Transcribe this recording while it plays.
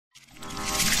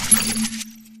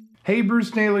Hey,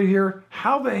 Bruce Naylor here.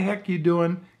 How the heck you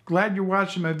doing? Glad you're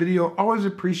watching my video. Always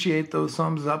appreciate those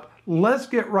thumbs up. Let's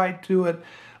get right to it.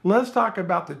 Let's talk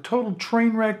about the total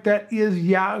train wreck that is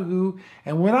Yahoo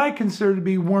and what I consider to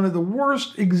be one of the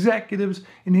worst executives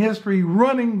in history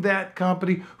running that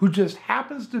company, who just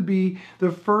happens to be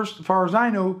the first, as far as I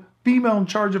know, female in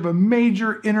charge of a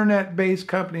major internet-based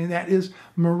company, and that is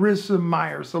Marissa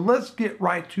Mayer. So let's get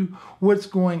right to what's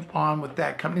going on with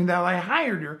that company. Now, I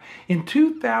hired her in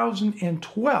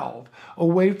 2012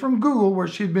 away from Google, where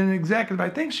she'd been an executive.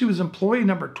 I think she was employee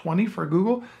number 20 for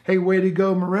Google. Hey, way to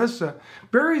go, Marissa.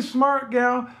 Very smart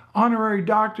gal, honorary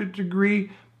doctorate degree,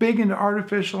 big into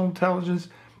artificial intelligence,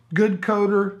 good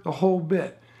coder, the whole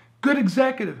bit. Good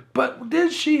executive, but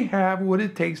did she have what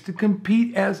it takes to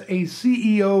compete as a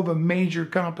CEO of a major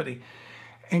company?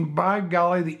 And by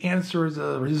golly, the answer is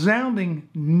a resounding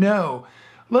no.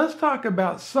 Let's talk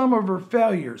about some of her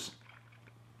failures.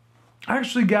 I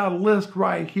actually got a list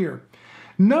right here.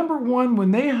 Number one,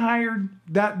 when they hired,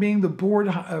 that being the board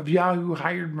of Yahoo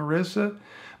hired Marissa,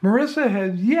 Marissa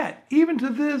has yet, even to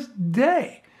this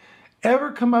day,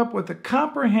 ever come up with a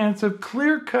comprehensive,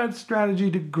 clear-cut strategy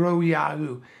to grow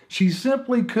Yahoo. She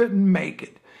simply couldn't make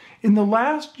it. In the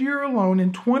last year alone,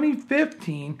 in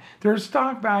 2015, their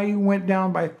stock value went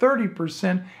down by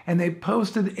 30%, and they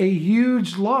posted a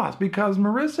huge loss because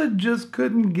Marissa just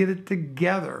couldn't get it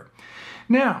together.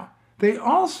 Now, they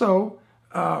also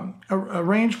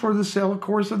arranged for the sale, of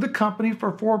course, of the company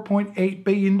for $4.8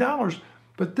 billion.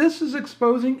 But this is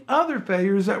exposing other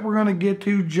failures that we're going to get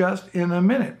to just in a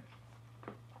minute.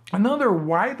 Another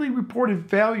widely reported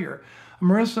failure of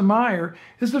Marissa Mayer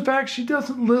is the fact she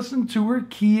doesn't listen to her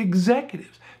key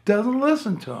executives, doesn't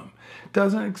listen to them,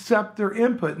 doesn't accept their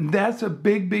input, and that's a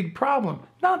big, big problem.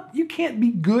 You can't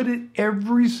be good at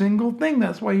every single thing.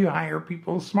 That's why you hire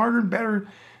people smarter and better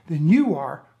than you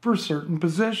are for certain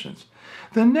positions.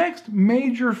 The next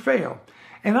major fail,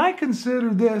 and I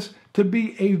consider this to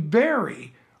be a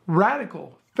very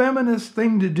radical feminist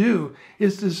thing to do,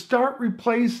 is to start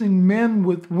replacing men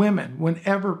with women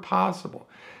whenever possible.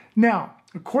 Now,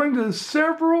 according to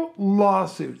several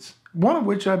lawsuits, one of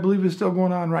which I believe is still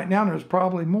going on right now, and there's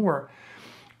probably more,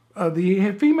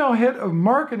 the female head of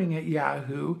marketing at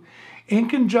Yahoo, in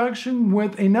conjunction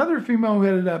with another female who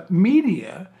headed up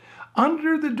media,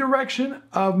 under the direction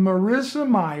of Marissa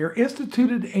Mayer,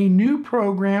 instituted a new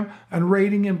program on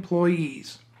rating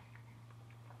employees.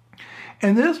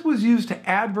 And this was used to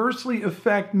adversely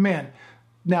affect men.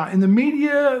 Now, in the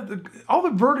media, all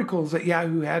the verticals that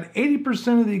Yahoo had,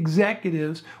 80% of the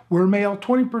executives were male,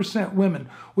 20% women.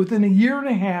 Within a year and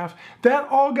a half, that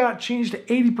all got changed to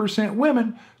 80%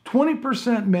 women,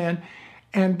 20% men.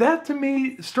 And that, to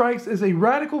me, strikes as a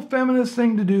radical feminist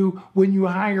thing to do when you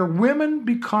hire women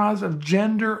because of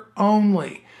gender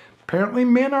only. Apparently,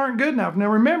 men aren't good enough. Now,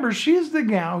 remember, she's the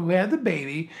gal who had the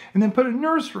baby and then put a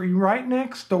nursery right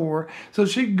next door so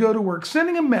she could go to work,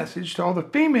 sending a message to all the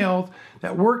females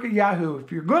that work at Yahoo.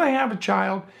 If you're going to have a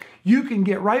child, you can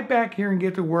get right back here and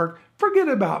get to work. Forget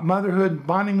about motherhood and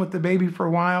bonding with the baby for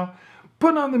a while.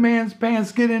 Put on the man's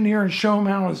pants, get in here and show them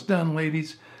how it's done,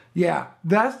 ladies. Yeah,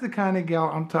 that's the kind of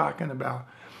gal I'm talking about.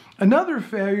 Another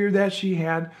failure that she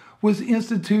had was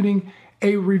instituting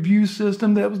a review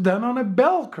system that was done on a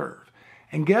bell curve.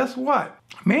 And guess what?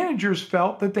 Managers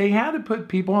felt that they had to put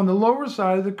people on the lower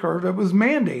side of the curve. It was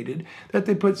mandated that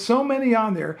they put so many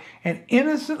on there, and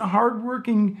innocent,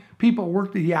 hardworking people who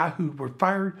worked at Yahoo were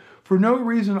fired for no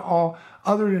reason at all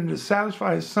other than to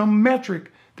satisfy some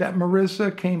metric that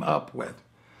Marissa came up with.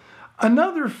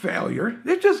 Another failure,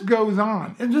 it just goes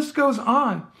on,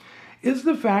 is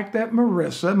the fact that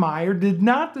Marissa Mayer did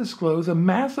not disclose a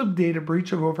massive data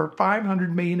breach of over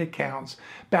 500 million accounts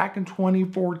back in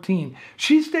 2014.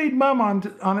 She stayed mum on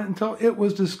it until it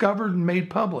was discovered and made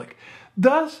public,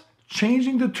 thus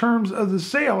changing the terms of the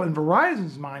sale, in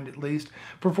Verizon's mind at least,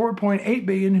 for $4.8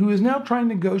 billion, who is now trying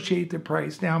to negotiate the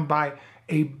price down by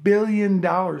 $1 billion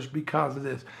because of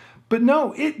this. But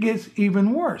no, it gets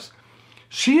even worse.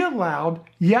 She allowed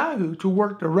Yahoo to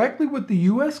work directly with the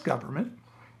U.S. government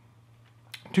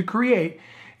to create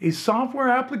a software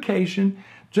application,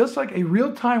 just like a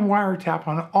real-time wiretap,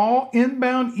 on all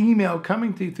inbound email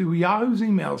coming through Yahoo's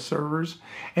email servers,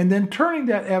 and then turning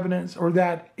that evidence or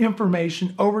that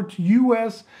information over to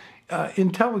U.S.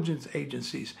 Intelligence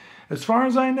agencies. As far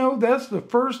as I know, that's the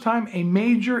first time a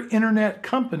major internet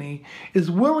company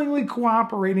is willingly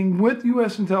cooperating with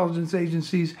U.S. intelligence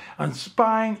agencies on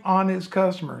spying on its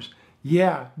customers.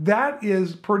 Yeah, that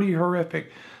is pretty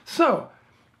horrific. So,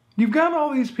 you've got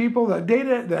all these people,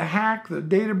 the hack, the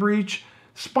data breach,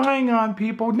 spying on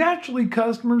people. Naturally,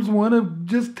 customers want to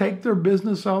just take their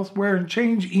business elsewhere and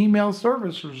change email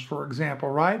services, for example,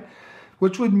 right?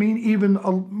 Which would mean even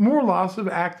more loss of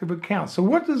active accounts. So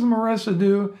what does Marissa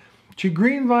do? She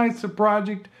greenlights the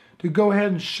project to go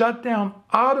ahead and shut down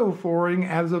auto forwarding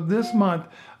as of this month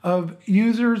of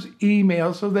users'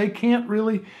 emails, so they can't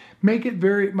really make it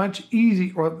very much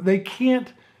easy, or they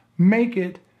can't make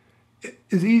it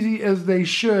as easy as they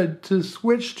should to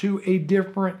switch to a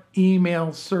different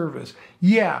email service.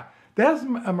 Yeah, that's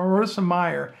Marissa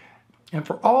Mayer. And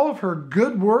for all of her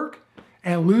good work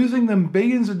and losing them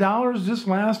billions of dollars just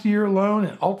last year alone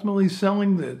and ultimately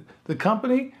selling the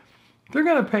company, they're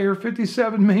going to pay her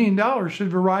 $57 million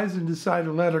should Verizon decide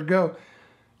to let her go.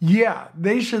 Yeah,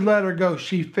 they should let her go.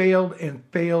 She failed and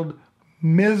failed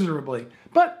miserably.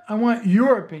 But I want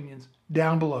your opinions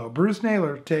down below. Bruce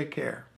Naylor, take care.